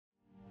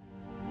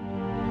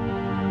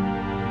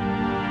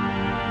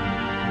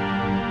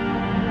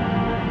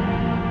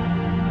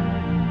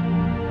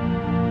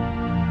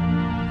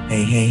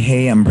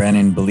Hey, I'm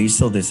Brandon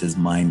Beliso. This is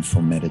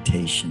Mindful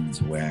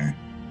Meditations, where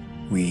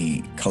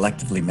we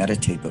collectively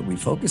meditate, but we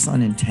focus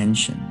on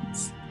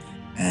intentions.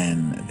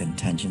 And the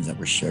intentions that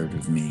were shared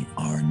with me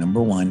are,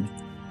 number one,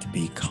 to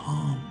be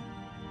calm.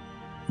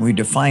 We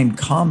define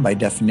calm by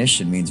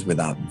definition means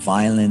without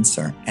violence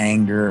or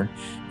anger,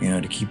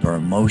 to keep our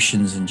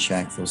emotions in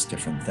check, those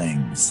different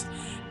things.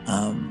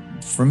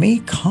 For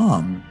me,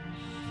 calm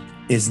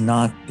is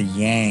not the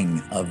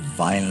yang of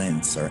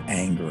violence or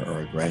anger or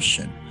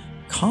aggression.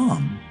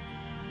 Calm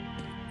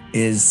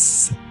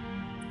is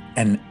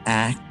an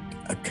act,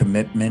 a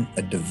commitment,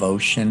 a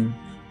devotion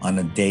on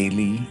a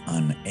daily,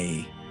 on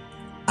a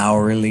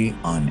hourly,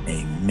 on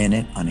a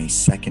minute, on a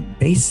second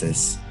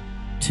basis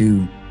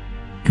to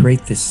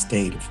create this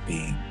state of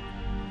being.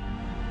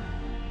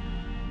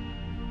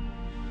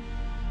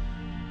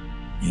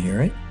 You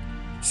hear it?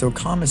 So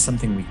calm is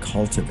something we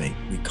cultivate.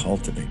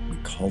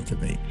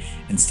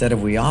 Instead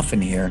of, we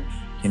often hear,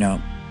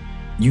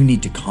 you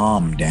need to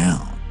calm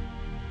down.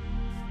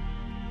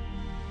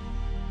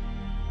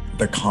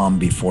 The calm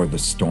before the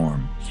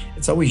storm.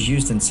 It's always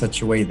used in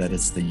such a way that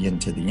it's the yin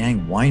to the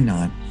yang. Why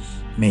not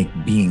make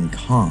being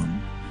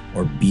calm,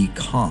 or be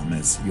calm,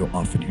 as you'll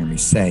often hear me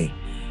say,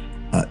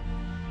 a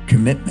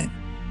commitment,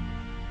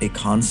 a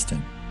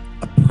constant,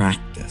 a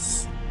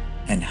practice?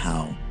 And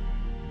how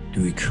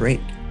do we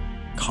create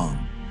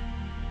calm?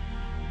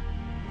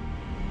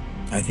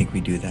 I think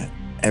we do that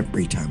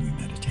every time we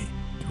meditate.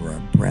 Through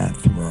our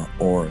breath, through our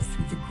aura,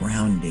 through the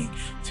grounding,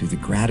 through the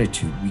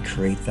gratitude, we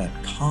create that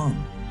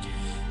calm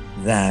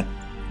that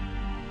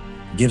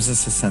gives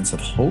us a sense of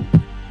hope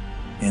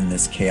in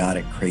this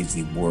chaotic,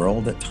 crazy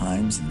world at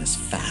times, in this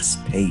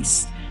fast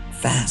pace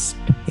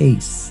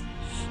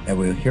that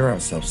we'll hear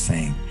ourselves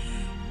saying,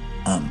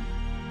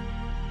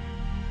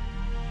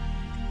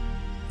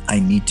 I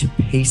need to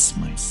pace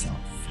myself.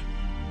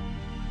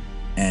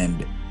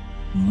 And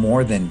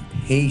more than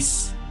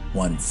pace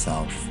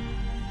oneself,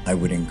 I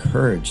would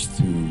encourage,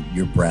 through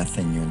your breath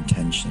and your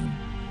intention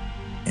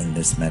in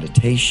this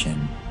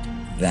meditation,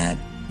 that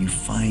you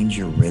find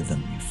your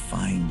rhythm, you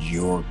find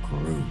your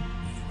groove,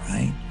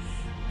 right?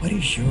 What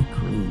is your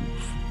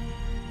groove?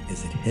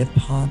 Is it hip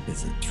hop?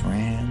 Is it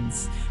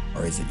trance?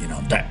 Or is it,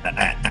 all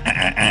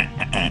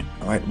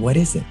right, what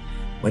is it?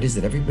 What is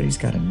it? Everybody's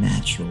got a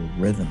natural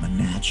rhythm, a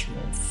natural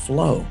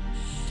flow.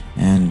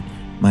 And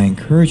my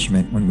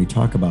encouragement when we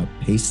talk about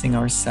pacing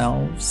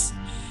ourselves,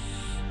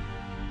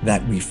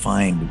 that we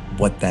find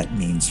what that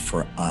means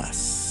for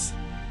us,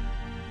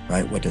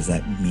 right? What does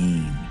that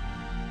mean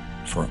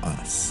for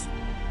us?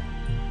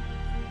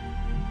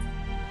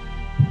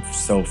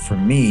 So for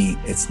me,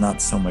 it's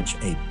not so much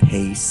a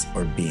pace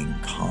or being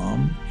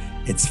calm.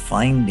 It's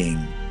finding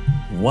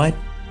what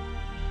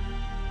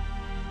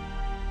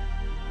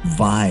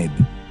vibe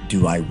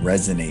do I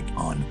resonate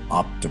on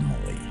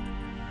optimally.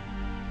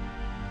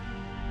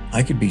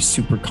 I could be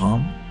super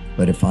calm,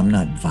 but if I'm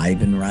not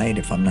vibing right,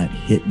 if I'm not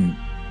hitting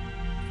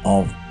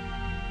all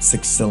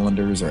 6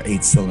 cylinders or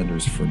 8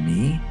 cylinders for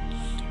me,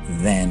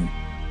 then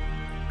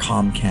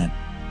calm can't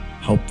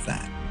help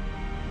that.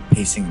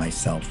 Pacing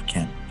myself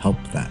can't help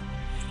that.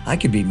 I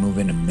could be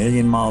moving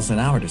 1,000,000 miles an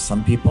hour to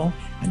some people,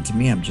 and to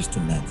me, I'm just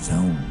in that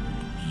zone.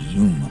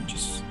 Zoom, I'm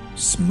just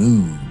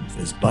smooth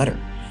as butter.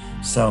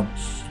 So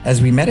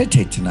as we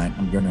meditate tonight,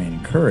 I'm going to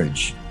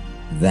encourage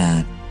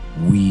that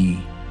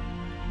we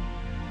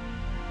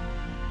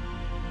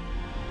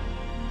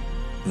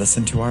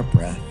listen to our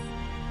breath,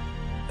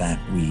 that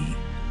we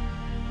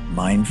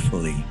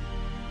mindfully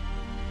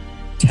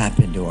tap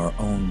into our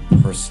own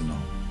personal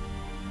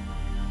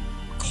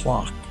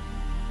clock,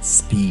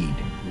 speed,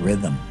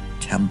 rhythm,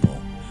 tempo,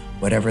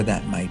 whatever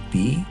that might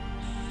be.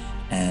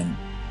 And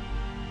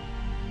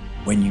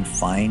when you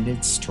find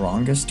it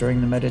strongest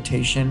during the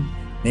meditation,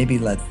 maybe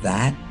let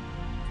that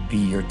be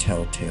your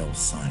telltale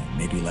sign.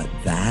 Maybe let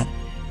that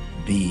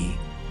be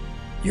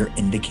your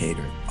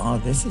indicator. Oh,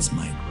 this is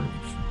my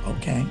groove.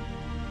 Okay.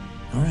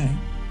 All right.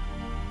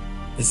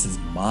 This is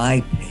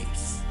my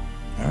pace.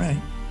 All right.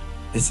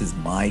 This is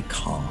my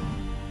calm.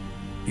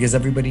 Because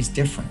everybody's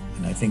different.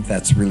 And I think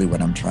that's really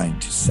what I'm trying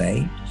to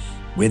say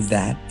with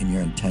that, in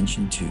your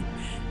intention to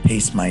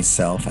pace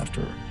myself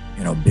after,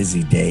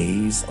 busy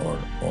days,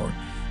 or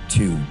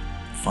to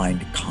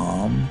find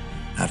calm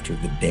after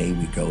the day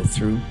we go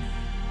through.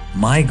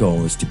 My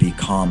goal is to be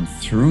calm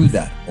through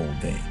that whole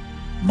day.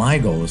 My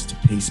goal is to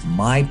pace,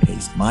 my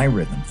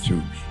rhythm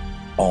through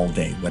all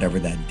day, whatever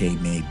that day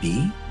may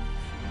be.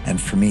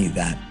 And for me,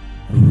 that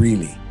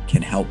really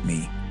can help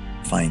me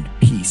find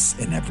peace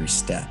in every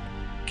step,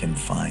 can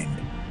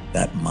find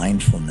that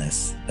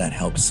mindfulness that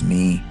helps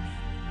me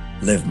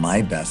live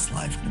my best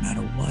life, no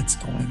matter what's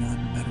going on,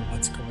 no matter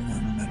what's going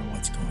on, no matter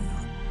what's going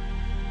on.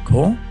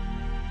 Cool?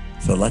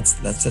 So let's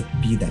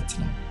be that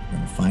tonight. We're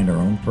going to find our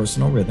own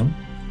personal rhythm,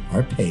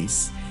 our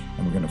pace,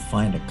 and we're going to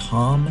find a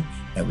calm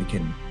that we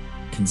can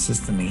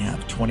consistently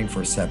have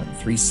 24/7,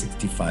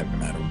 365, no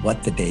matter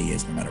what the day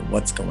is, no matter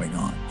what's going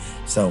on.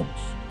 So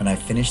when I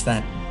finish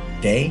that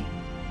day,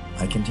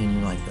 I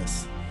continue like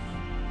this.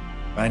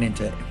 right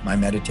into my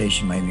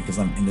meditation mind because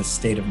I'm in this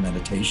state of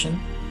meditation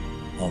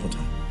all the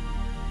time.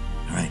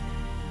 All right,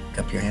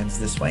 cup your hands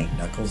this way,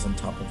 knuckles on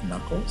top of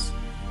knuckles.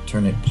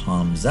 Turn it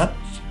palms up,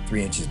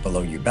 3 inches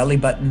below your belly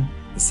button,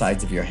 the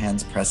sides of your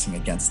hands pressing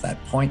against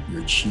that point,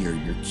 your chi or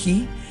your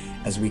ki,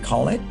 as we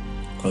call it.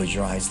 Close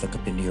your eyes, look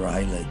up into your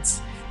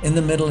eyelids. In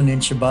the middle, an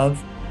inch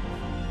above,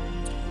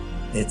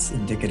 it's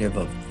indicative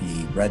of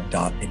the red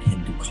dot in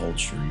Hindu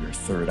culture, your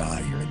third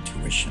eye, your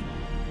intuition.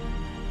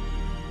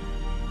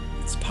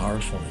 It's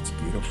powerful, it's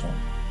beautiful,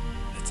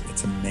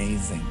 it's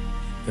amazing.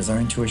 Because our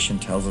intuition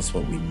tells us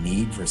what we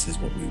need versus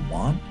what we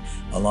want.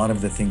 A lot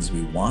of the things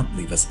we want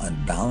leave us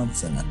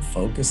unbalanced and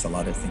unfocused. A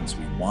lot of things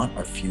we want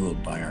are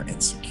fueled by our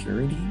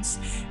insecurities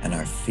and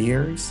our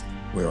fears,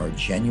 where our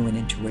genuine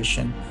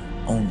intuition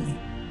only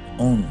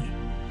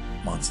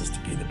wants us to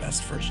be the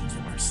best versions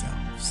of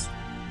ourselves.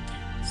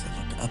 So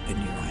look up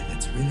into your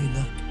eyelids, really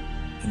look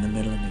in the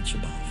middle, an inch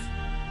above.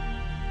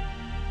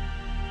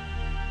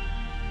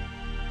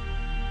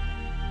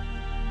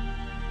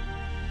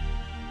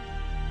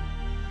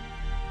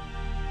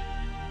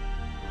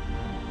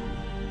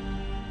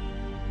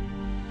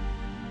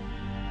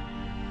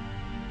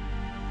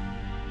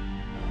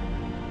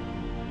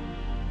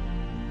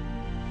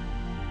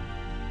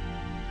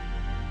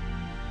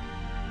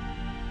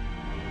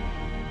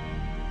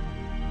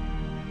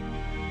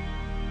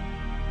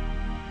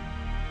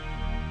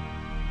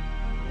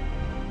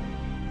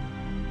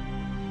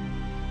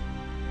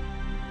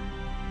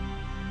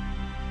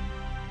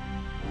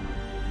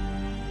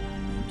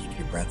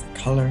 Breath of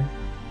color,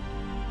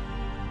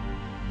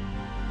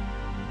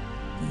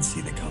 and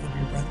see the color of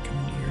your breath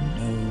coming to your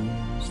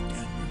nose,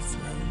 down your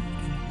throat,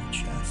 into your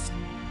chest.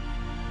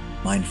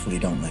 Mindfully,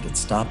 don't let it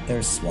stop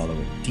there. Swallow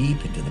it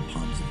deep into the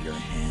palms of your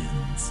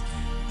hands.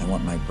 I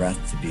want my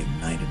breath to be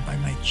ignited by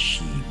my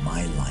chi,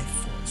 my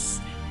life force,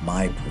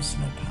 my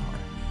personal power.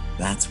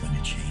 That's when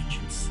it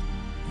changes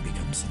and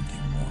becomes something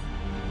more.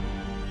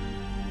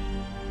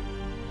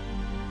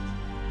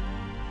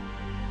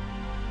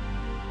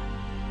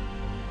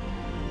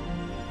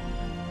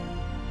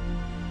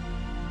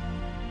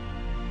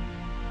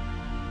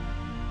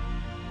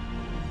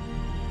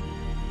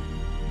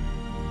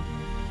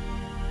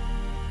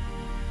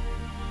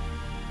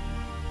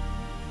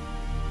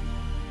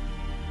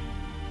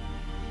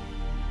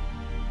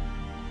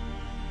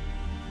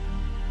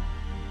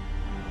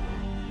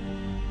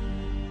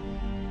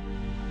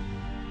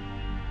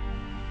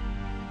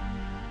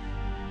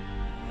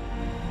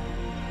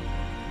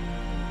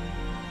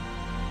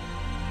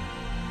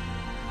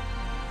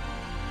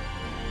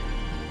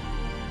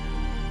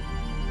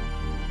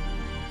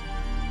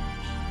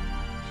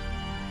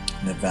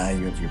 And the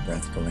value of your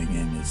breath going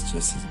in is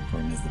just as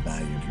important as the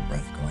value of your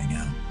breath going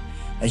out.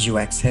 As you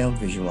exhale,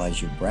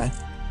 visualize your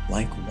breath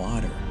like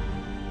water,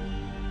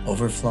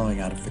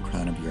 overflowing out of the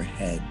crown of your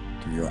head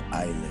through your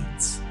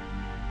eyelids,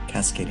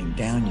 cascading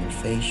down your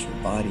face, your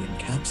body,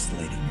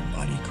 encapsulating your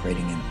body,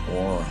 creating an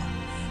aura.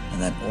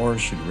 And that aura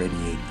should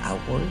radiate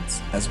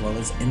outwards as well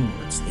as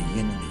inwards, the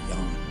yin and the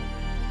yang.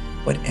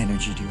 What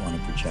energy do you want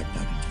to project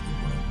out into the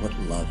world?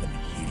 What love and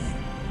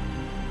healing?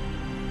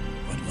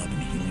 What love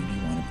and healing do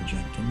you want to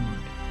project inward?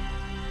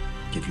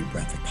 Give your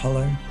breath a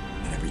color,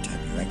 and every time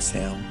you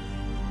exhale,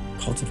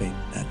 cultivate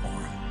that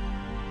aura.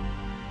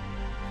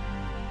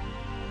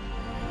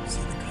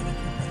 See the color of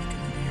your breath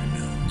coming to your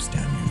nose,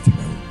 down your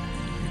throat,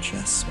 into your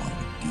chest, swallow it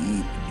deep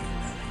into your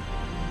belly.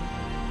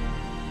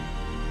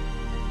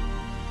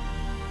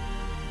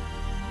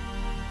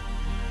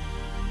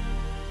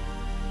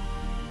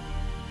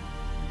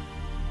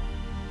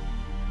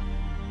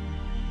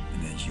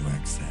 And as you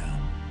exhale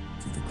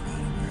through the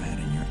crown of your head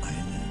and your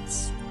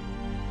eyelids,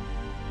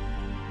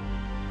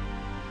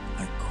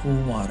 like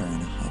cool water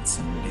on a hot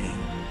summer day,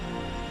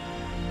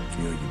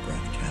 feel your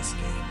breath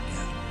cascading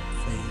down your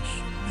face,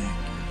 your neck,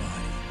 your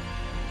body.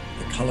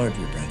 The color of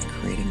your breath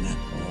creating that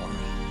aura.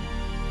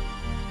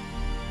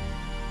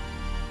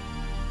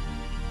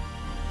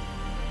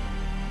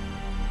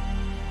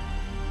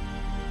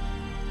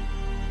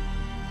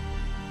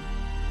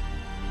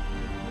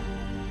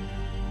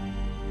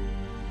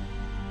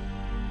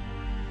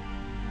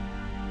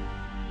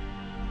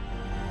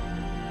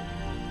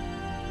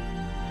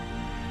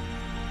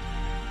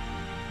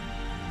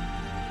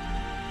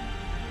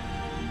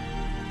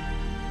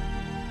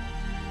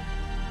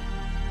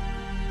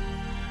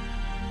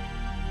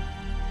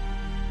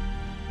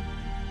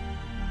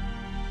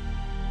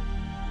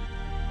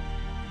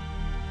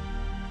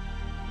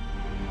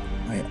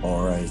 My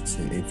aura is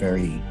a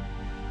very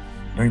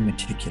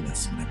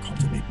meticulous when I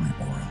cultivate my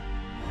aura,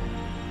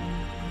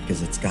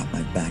 because it's got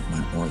my back.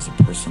 My aura is a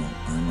personal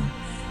armor.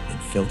 It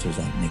filters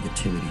out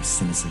negativity,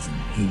 cynicism,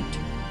 hate,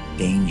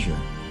 danger,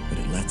 but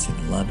it lets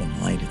in love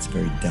and light. It's a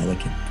very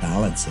delicate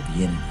balance of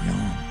yin and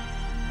yang.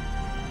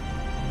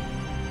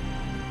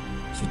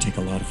 So take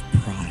a lot of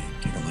pride,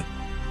 take a lot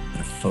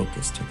of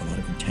focus, take a lot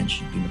of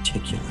intention, be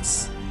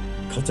meticulous.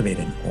 Cultivate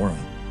an aura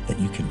that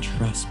you can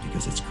trust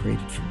because it's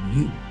created from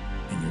you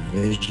and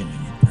your vision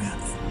and your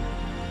breath.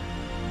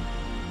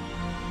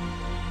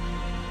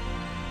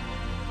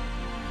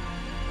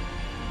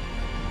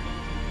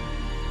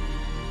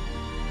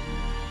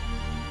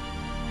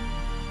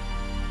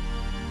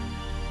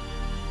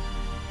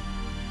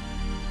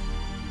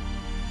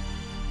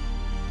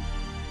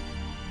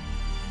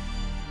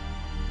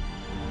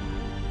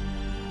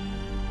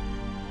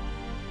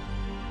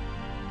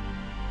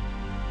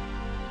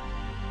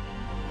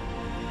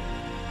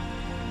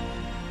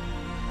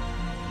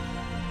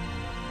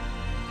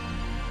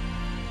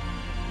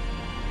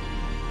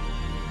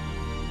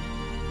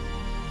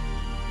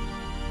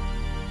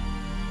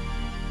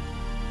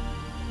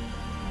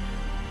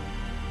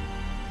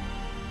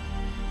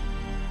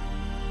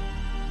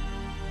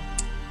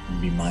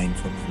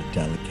 mindful of the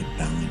delicate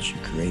balance you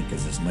create,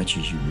 because as much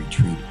as you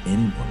retreat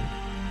inward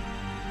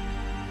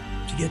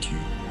to get to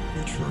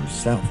your truer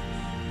self,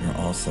 you're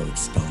also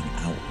expelling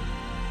outward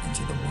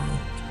into the world,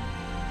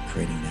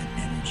 creating that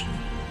energy,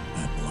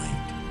 that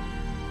light,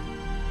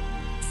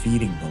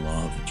 feeding the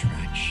law of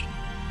attraction.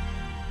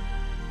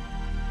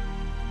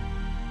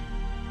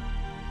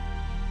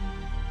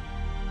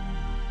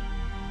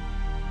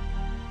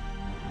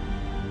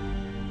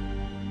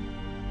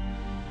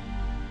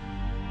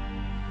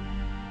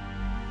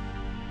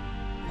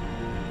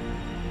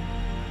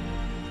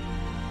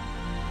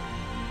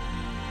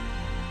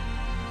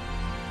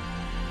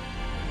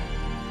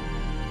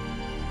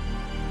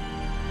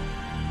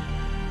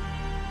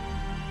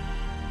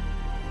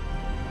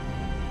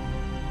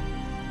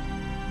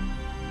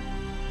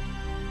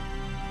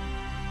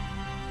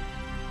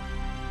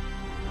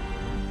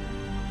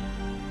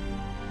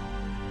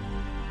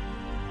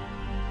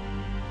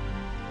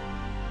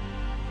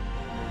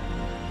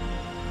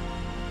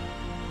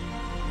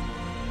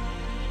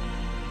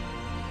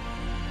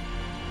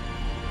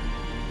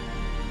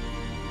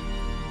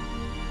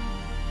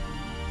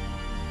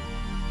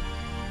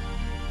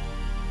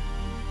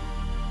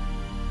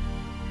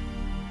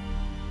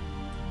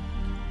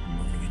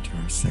 Moving into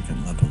our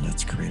second level,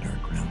 let's create our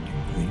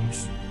grounding,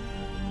 please.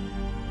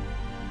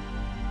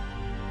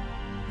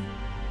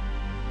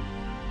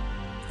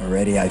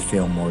 Already I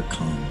feel more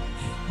calm.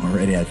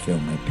 Already I feel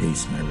my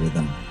pace, my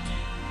rhythm.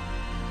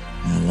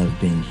 And I love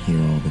being here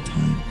all the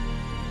time.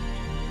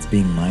 It's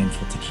being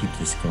mindful to keep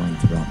this going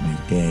throughout my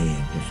day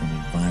in different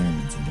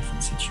environments and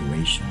different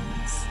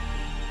situations.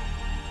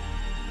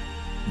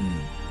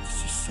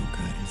 It's just so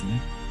good, isn't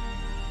it?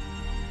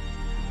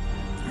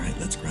 All right,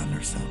 let's ground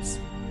ourselves.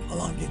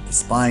 Elongate the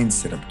spine,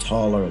 sit up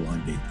taller,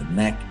 elongate the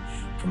neck.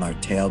 From our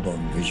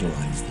tailbone,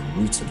 visualize the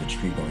roots of a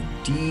tree going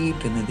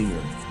deep into the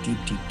earth, deep,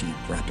 deep, deep,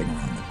 wrapping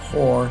around the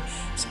core,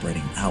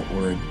 spreading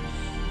outward.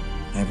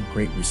 I have a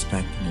great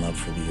respect and love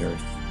for the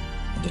earth,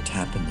 and to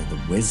tap into the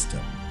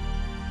wisdom,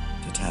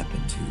 to tap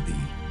into the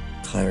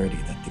clarity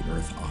that the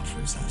earth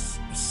offers us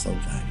is so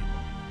valuable.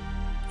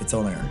 It's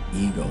only our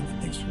ego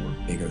that thinks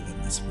we're bigger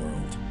than this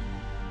world.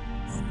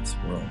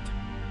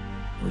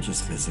 We're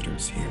just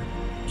visitors here,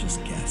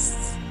 just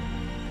guests.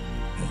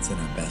 And it's in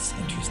our best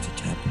interest to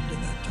tap into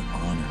that, to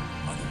honor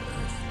Mother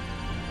Earth,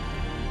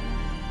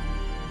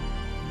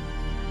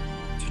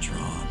 to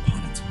draw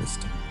upon its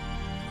wisdom,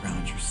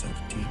 ground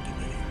yourself deep in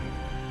the earth.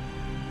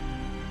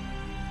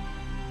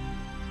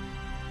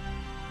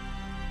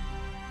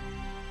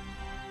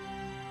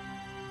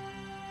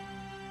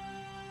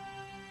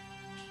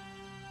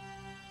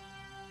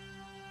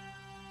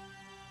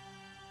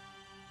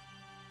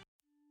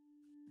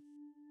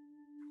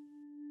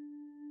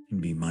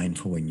 And be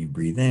mindful when you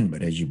breathe in,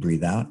 but as you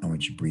breathe out, I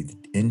want you to breathe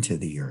into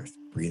the earth,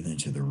 breathe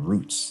into the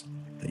roots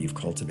that you've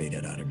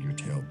cultivated out of your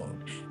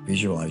tailbone.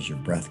 Visualize your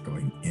breath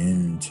going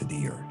into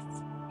the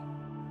earth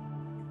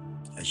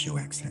as you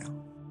exhale.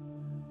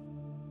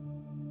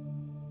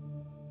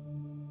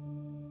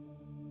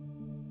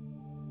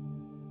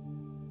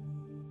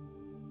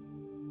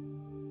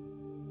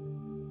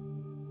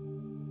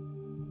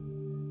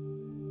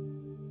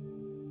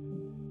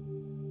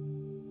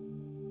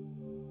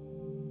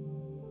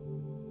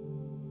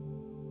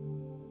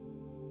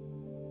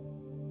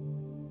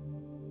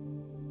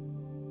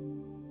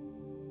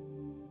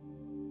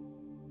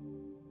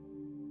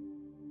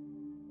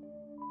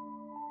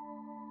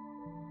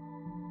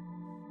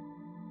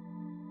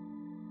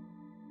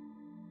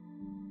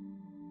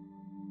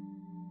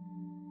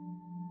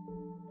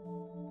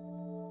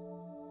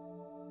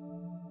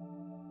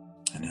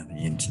 And now the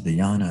yin to the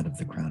yang out of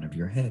the crown of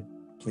your head,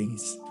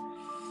 please.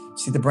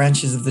 See the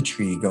branches of the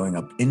tree going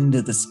up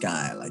into the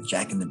sky like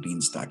Jack and the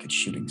Beanstalk. It's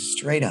shooting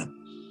straight up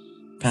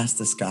past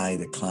the sky,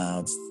 the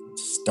clouds, the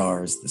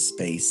stars, the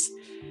space,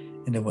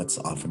 into what's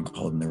often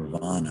called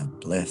nirvana,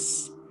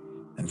 bliss.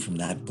 And from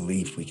that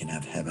belief, we can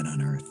have heaven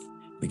on earth.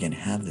 We can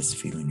have this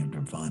feeling of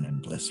nirvana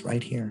and bliss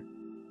right here,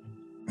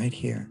 right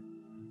here.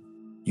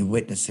 You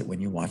witness it when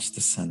you watch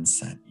the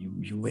sunset.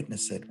 You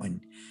witness it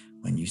when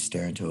you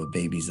stare into a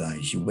baby's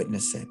eyes. You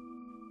witness it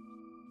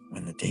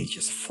when the day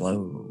just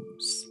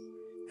flows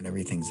and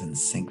everything's in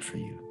sync for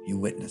you. You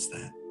witness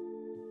that.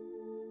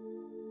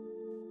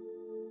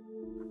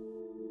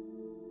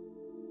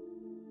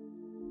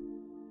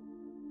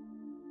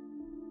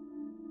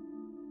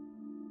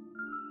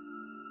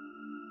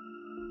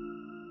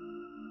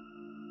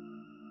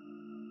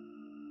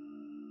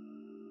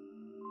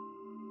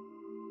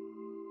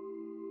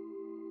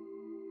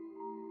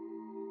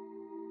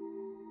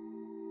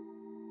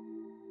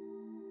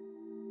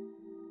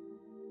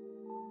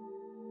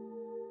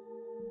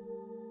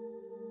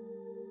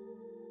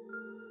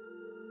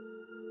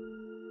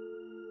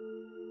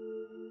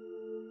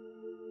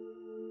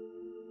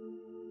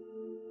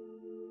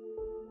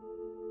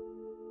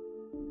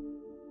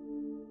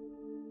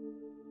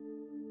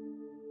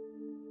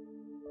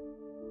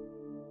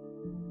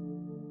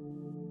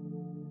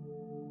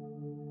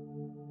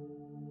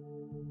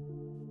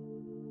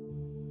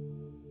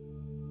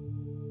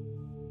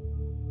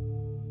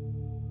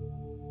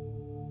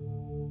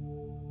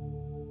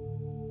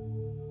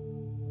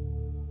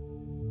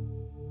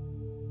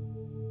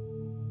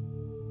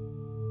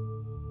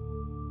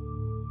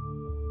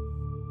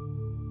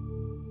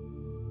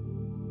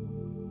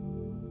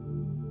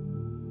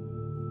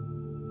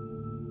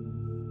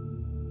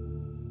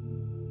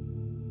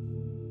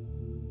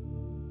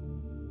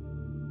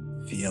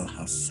 Feel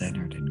how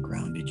centered and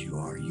grounded you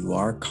are. You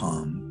are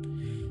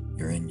calm.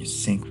 You're in your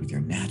sync with your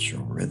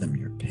natural rhythm,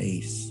 your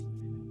pace.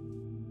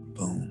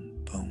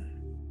 Boom, boom.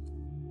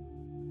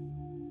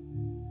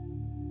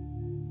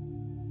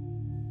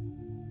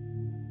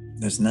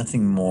 There's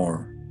nothing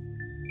more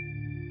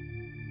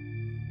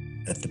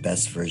that the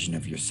best version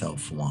of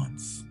yourself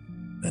wants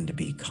than to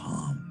be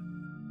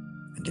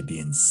calm and to be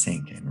in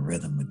sync and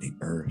rhythm with the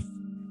earth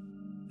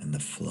and the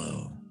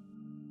flow.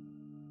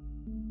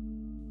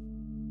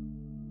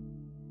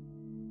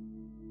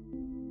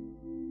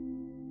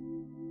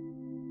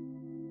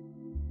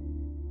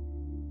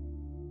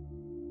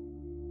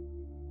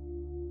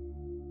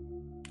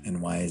 And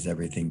why is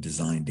everything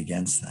designed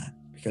against that?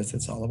 Because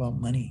it's all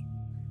about money,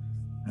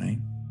 right?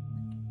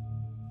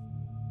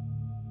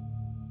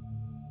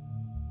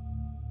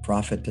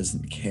 Profit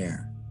doesn't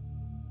care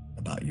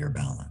about your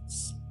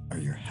balance or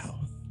your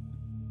health.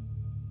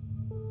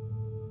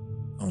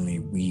 Only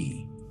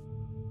we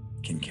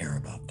can care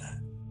about that.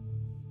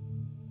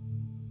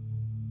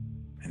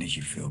 And as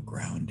you feel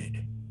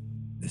grounded,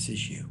 this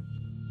is you.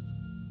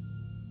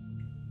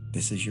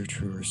 This is your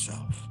truer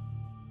self.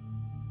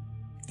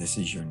 This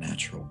is your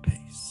natural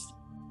pace.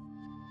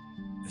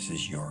 This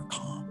is your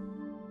calm.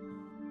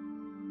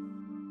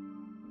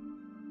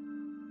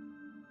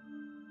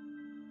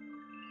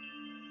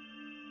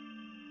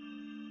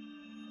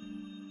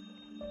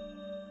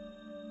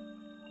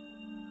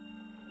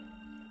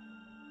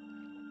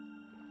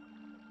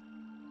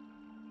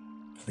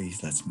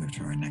 Please, let's move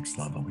to our next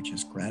level, which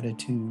is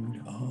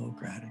gratitude. Oh,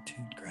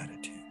 gratitude,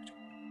 gratitude.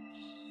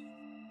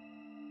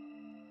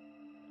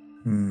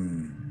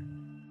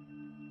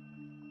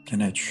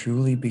 Can I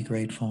truly be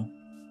grateful?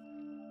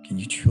 Can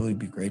you truly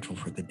be grateful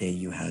for the day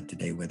you had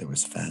today, whether it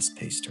was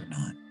fast-paced or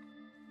not?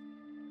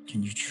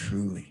 Can you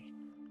truly,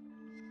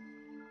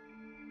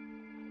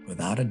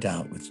 without a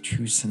doubt, with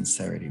true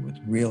sincerity, with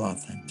real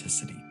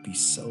authenticity, be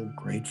so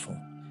grateful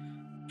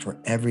for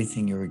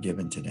everything you were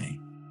given today?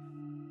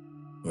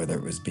 Whether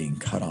it was being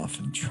cut off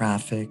in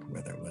traffic,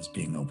 whether it was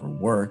being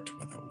overworked,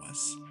 whether it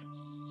was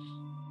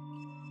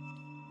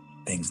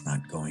things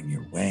not going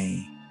your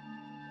way.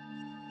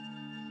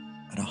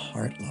 At a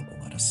heart level,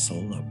 at a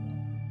soul level,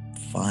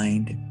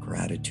 find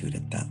gratitude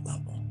at that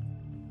level.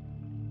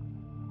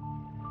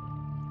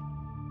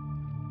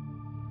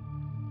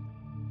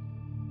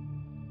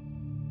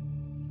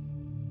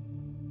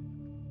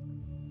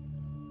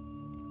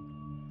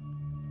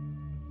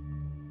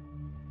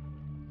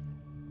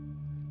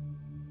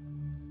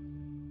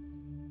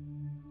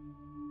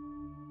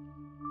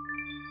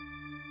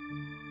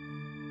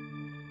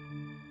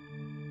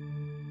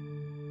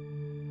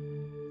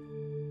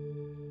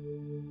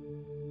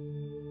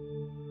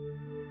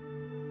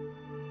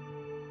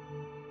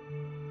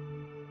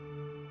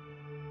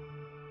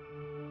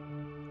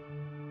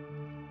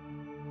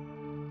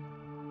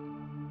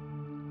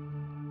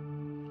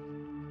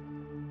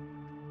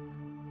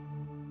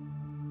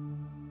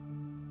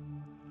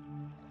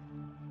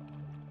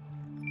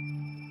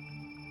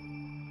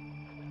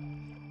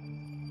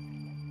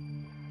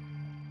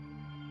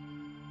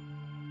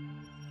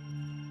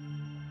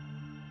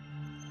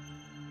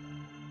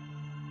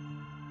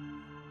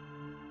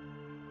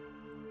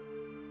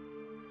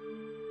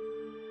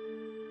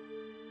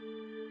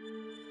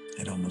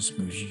 It almost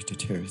moves you to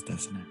tears,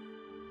 doesn't it?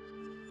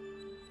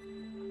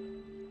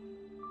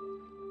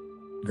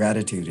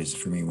 Gratitude is,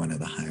 for me, one of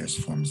the highest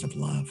forms of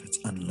love. It's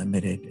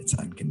unlimited, it's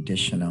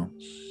unconditional.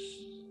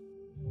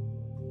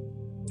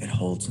 It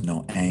holds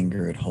no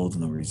anger, it holds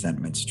no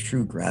resentments.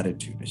 True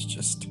gratitude is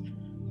just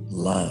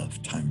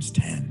love times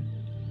 10.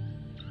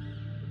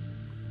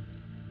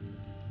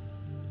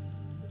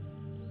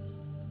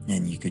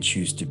 And you could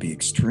choose to be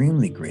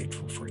extremely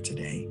grateful for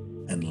today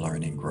and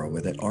learn and grow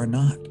with it, or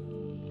not.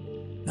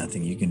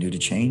 Nothing you can do to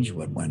change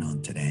what went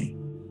on today.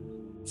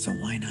 So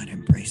why not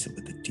embrace it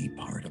with a deep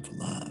heart of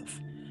love,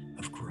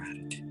 of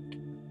gratitude?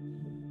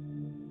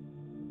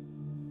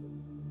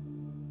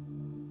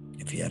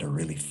 If you had a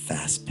really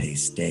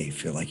fast-paced day,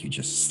 feel like you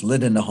just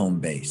slid into home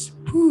base.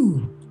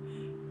 Whew.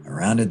 I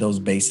rounded those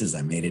bases,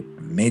 I made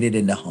it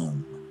into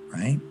home,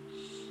 right?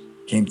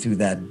 Came through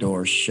that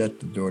door,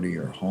 shut the door to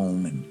your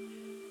home, and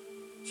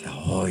said,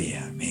 oh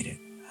yeah, I made it.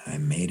 I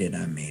made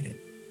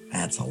it.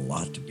 That's a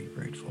lot to be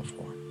grateful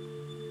for.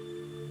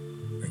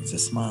 Brings a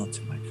smile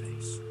to my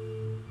face.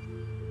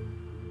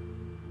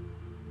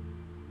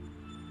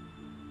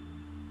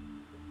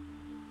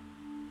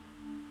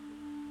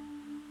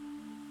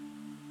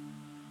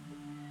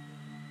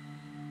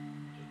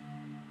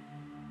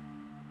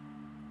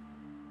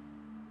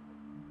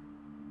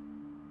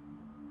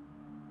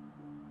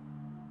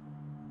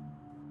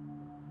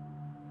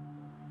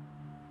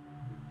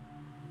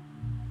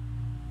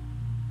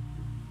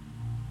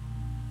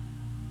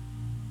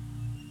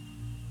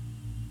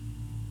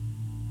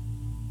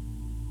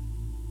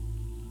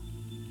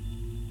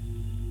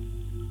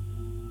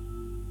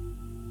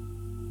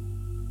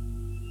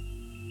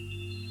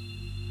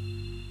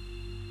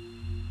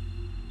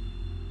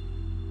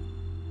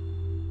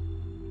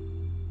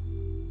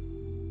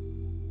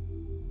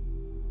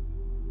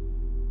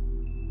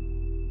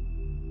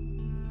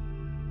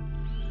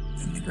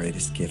 the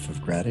greatest gift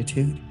of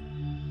gratitude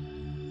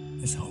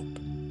is hope.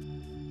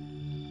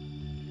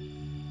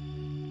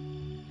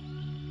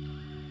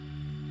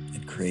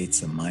 It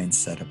creates a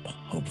mindset of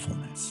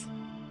hopefulness,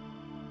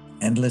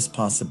 endless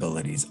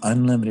possibilities,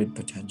 unlimited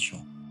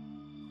potential.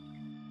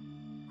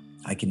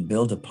 I can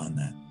build upon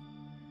that.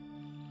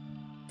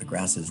 The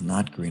grass is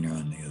not greener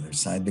on the other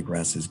side. The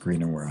grass is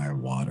greener where I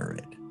water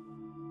it.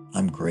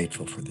 I'm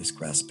grateful for this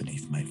grass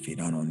beneath my feet.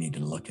 I don't need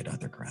to look at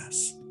other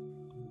grass.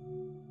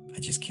 I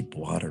just keep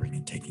watering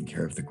and taking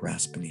care of the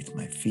grass beneath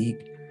my feet,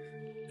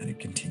 and it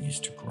continues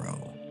to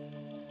grow.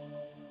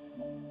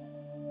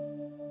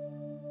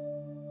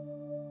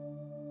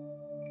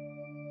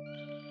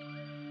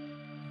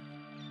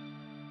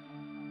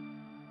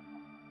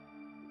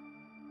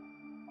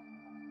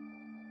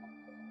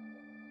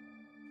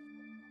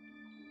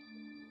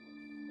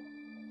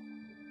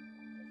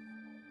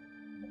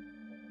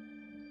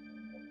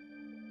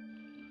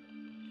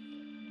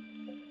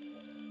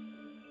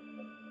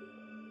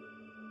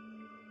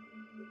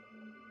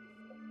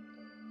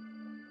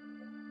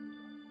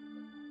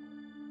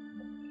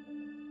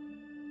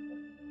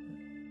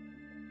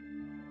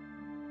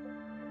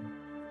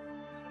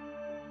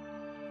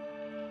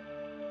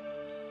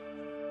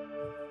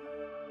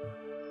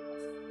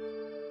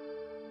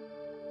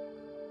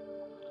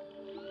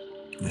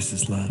 This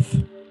is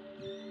love.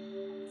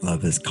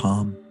 Love is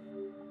calm.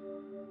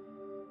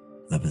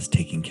 Love is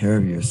taking care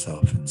of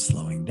yourself and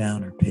slowing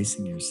down or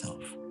pacing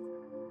yourself.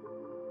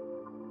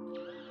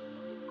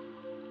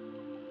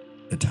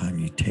 The time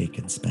you take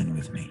and spend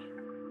with me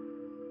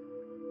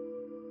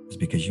is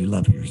because you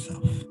love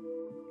yourself.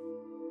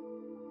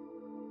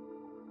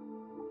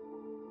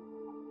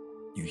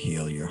 You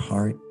heal your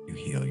heart, you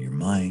heal your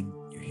mind,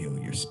 you heal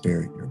your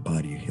spirit, your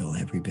body, you heal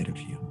every bit of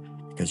you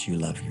because you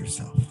love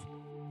yourself.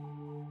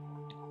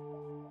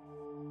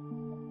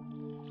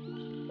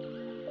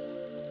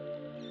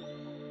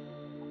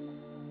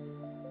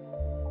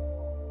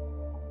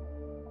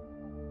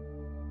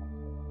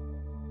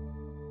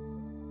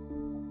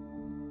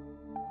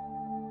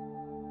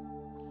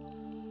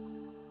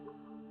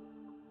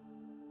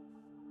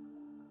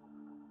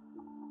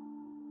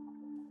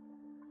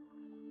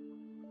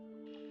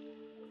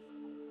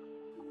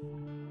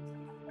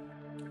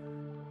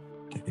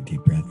 Take a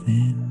deep breath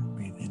in,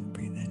 breathe in,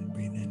 breathe in,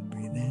 breathe in,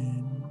 breathe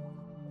in.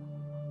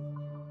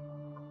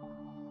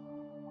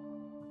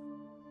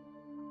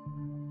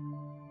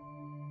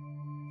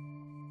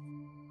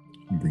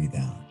 And breathe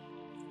out.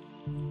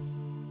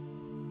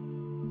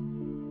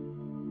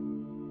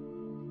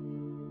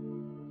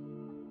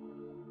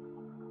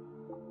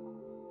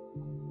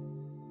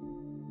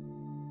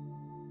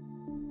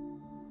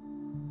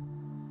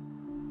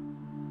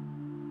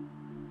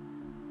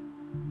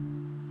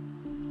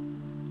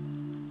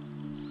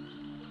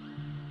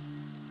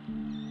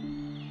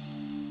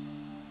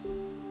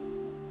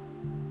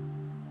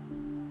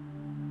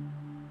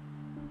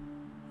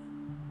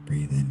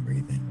 Breathe in,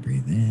 breathe in,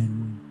 breathe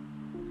in.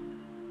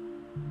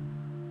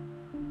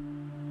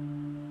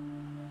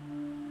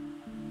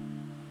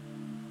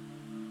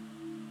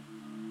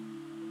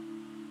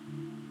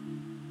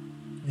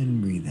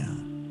 And breathe out.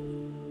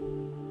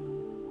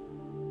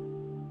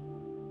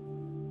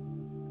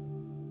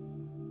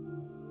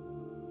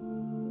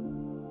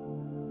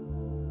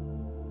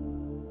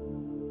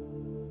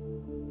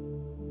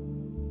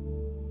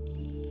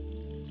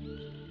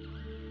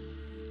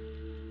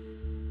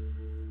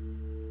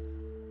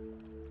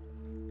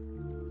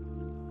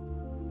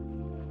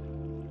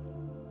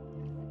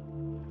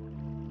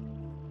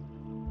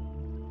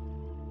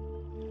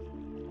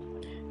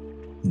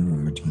 And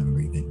one more time,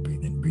 breathe in,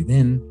 breathe in, breathe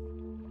in.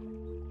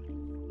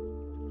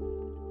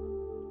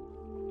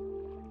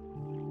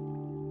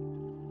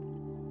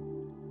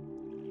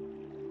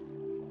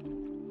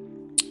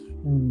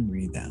 And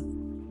breathe out.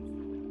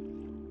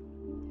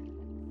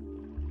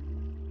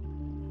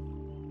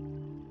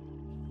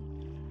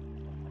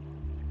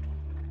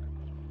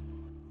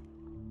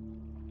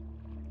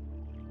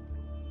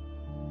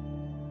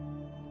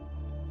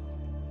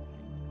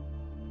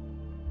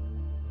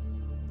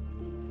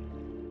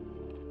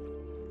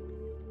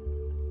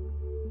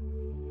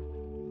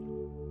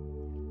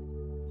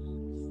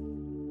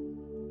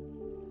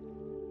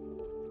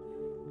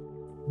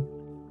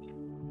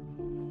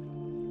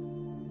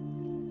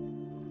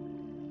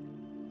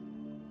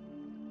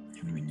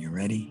 And when you're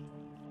ready,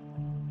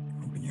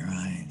 open your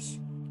eyes.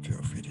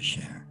 Feel free to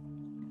share.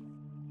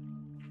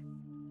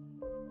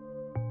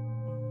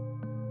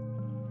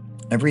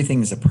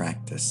 Everything is a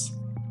practice,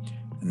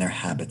 and they're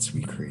habits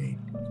we create.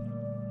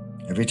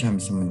 Every time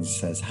someone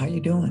says, "How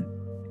you doing?"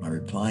 my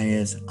reply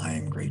is, "I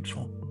am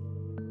grateful."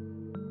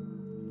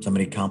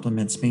 Somebody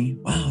compliments me,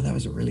 "Wow, that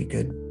was a really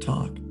good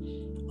talk."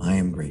 I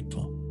am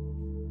grateful.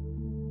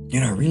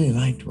 I really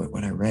liked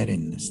what I read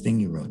in this thing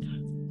you wrote.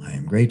 I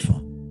am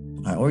grateful.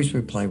 I always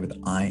reply with,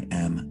 "I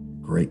am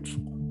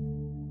grateful."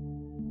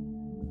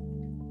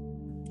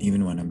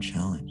 Even when I'm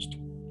challenged.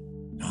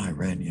 I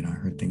read, I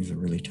heard things are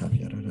really tough.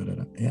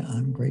 Yeah,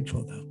 I'm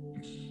grateful though.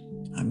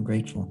 I'm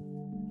grateful.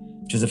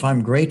 Because if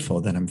I'm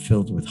grateful, then I'm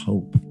filled with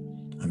hope.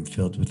 I'm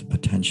filled with the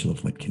potential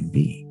of what can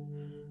be,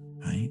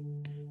 right?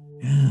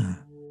 Yeah.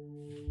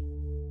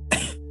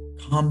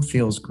 Calm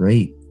feels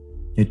great.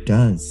 It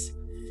does.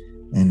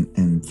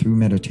 And through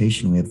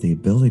meditation, we have the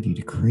ability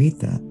to create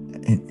that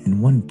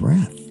in one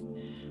breath.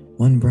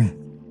 One breath.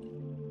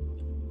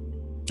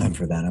 And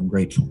for that, I'm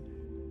grateful.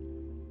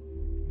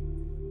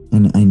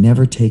 And I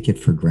never take it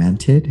for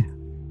granted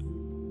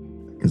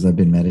because I've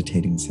been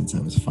meditating since I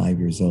was 5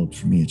 years old.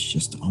 For me, it's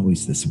just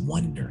always this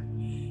wonder.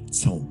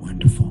 It's so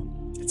wonderful.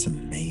 It's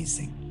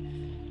amazing.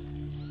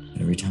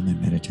 And every time I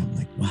meditate, I'm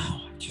like,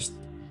 wow, just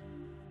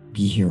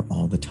be here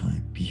all the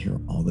time. Be here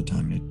all the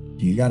time.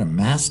 You got to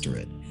master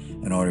it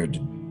in order to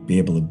be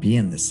able to be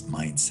in this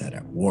mindset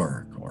at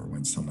work, or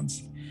when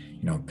someone's,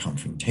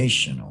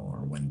 confrontational,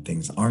 or when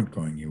things aren't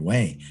going your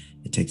way.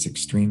 It takes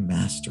extreme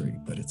mastery,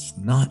 but it's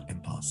not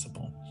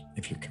impossible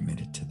if you're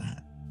committed to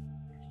that.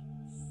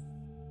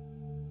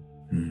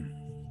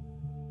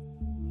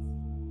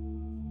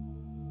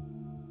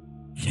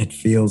 It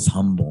feels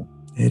humble.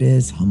 It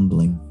is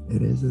humbling.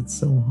 It is. It's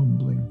so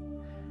humbling.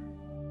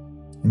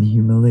 And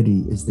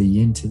humility is the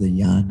yin to the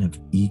yang of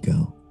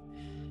ego.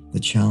 The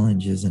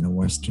challenge is, in a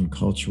Western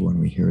culture, when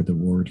we hear the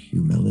word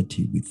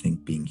humility, we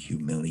think being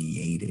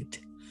humiliated.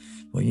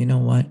 Well, you know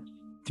what?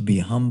 To be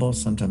humble,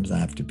 sometimes I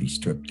have to be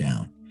stripped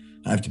down.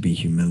 I have to be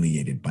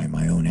humiliated by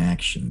my own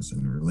actions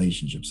and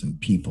relationships and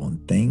people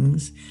and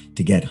things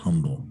to get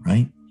humble,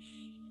 right?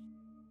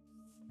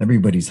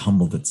 Everybody's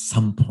humbled at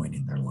some point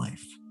in their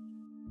life.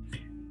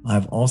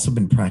 I've also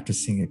been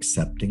practicing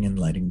accepting and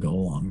letting go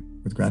along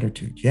with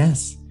gratitude.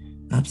 Yes,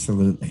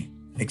 absolutely.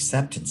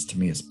 Acceptance to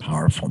me is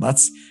powerful.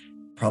 That's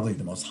probably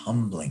the most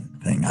humbling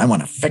thing. I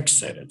want to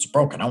fix it. It's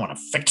broken. I want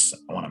to fix it.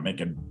 I want to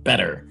make it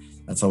better.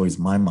 That's always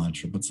my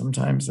mantra. But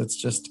sometimes it's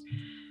just,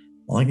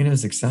 all I can do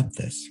is accept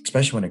this,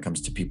 especially when it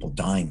comes to people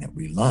dying that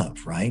we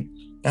love, right?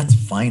 That's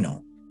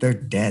final. They're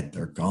dead.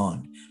 They're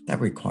gone. That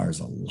requires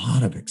a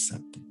lot of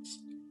acceptance.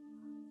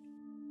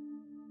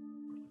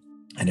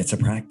 And it's a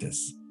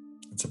practice.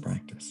 It's a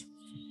practice.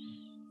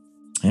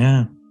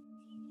 Yeah.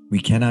 We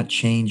cannot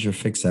change or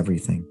fix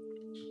everything,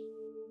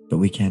 but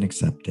we can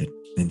accept it.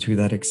 And through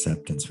that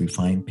acceptance, we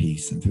find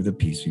peace. And through the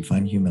peace, we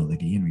find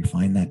humility, and we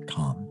find that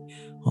calm.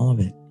 All of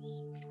it.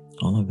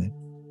 All of it.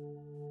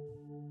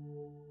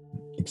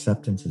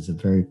 Acceptance is a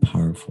very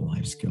powerful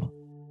life skill.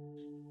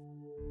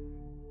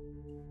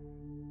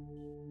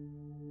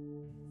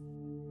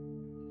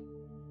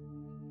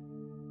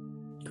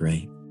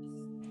 Great.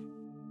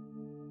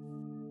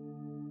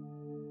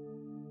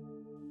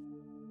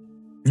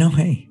 No,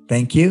 hey,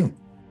 thank you.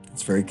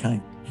 That's very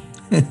kind.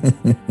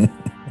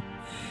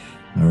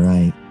 All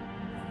right.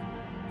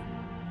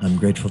 I'm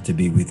grateful to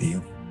be with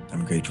you.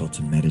 I'm grateful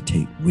to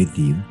meditate with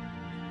you.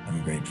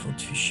 I'm grateful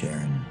to share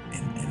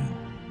in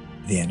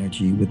the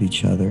energy with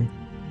each other.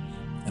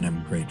 And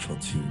I'm grateful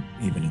to,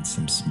 even in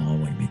some small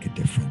way, make a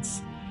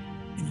difference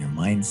in your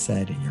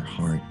mindset, in your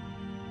heart,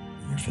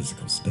 in your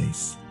physical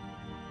space.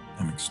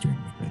 I'm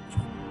extremely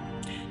grateful.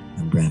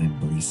 I'm Brandon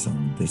Beliso,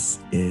 and this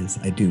is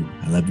I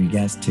love you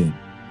guys too.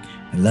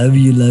 I love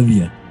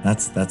you.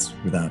 That's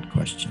without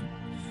question.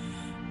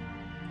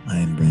 I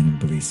am Brandon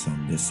Beliso,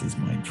 and this is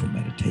Mindful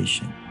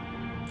Meditation.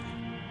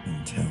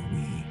 Until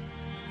we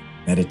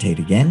meditate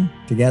again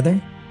together,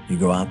 you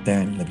go out there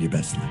and live your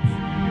best life.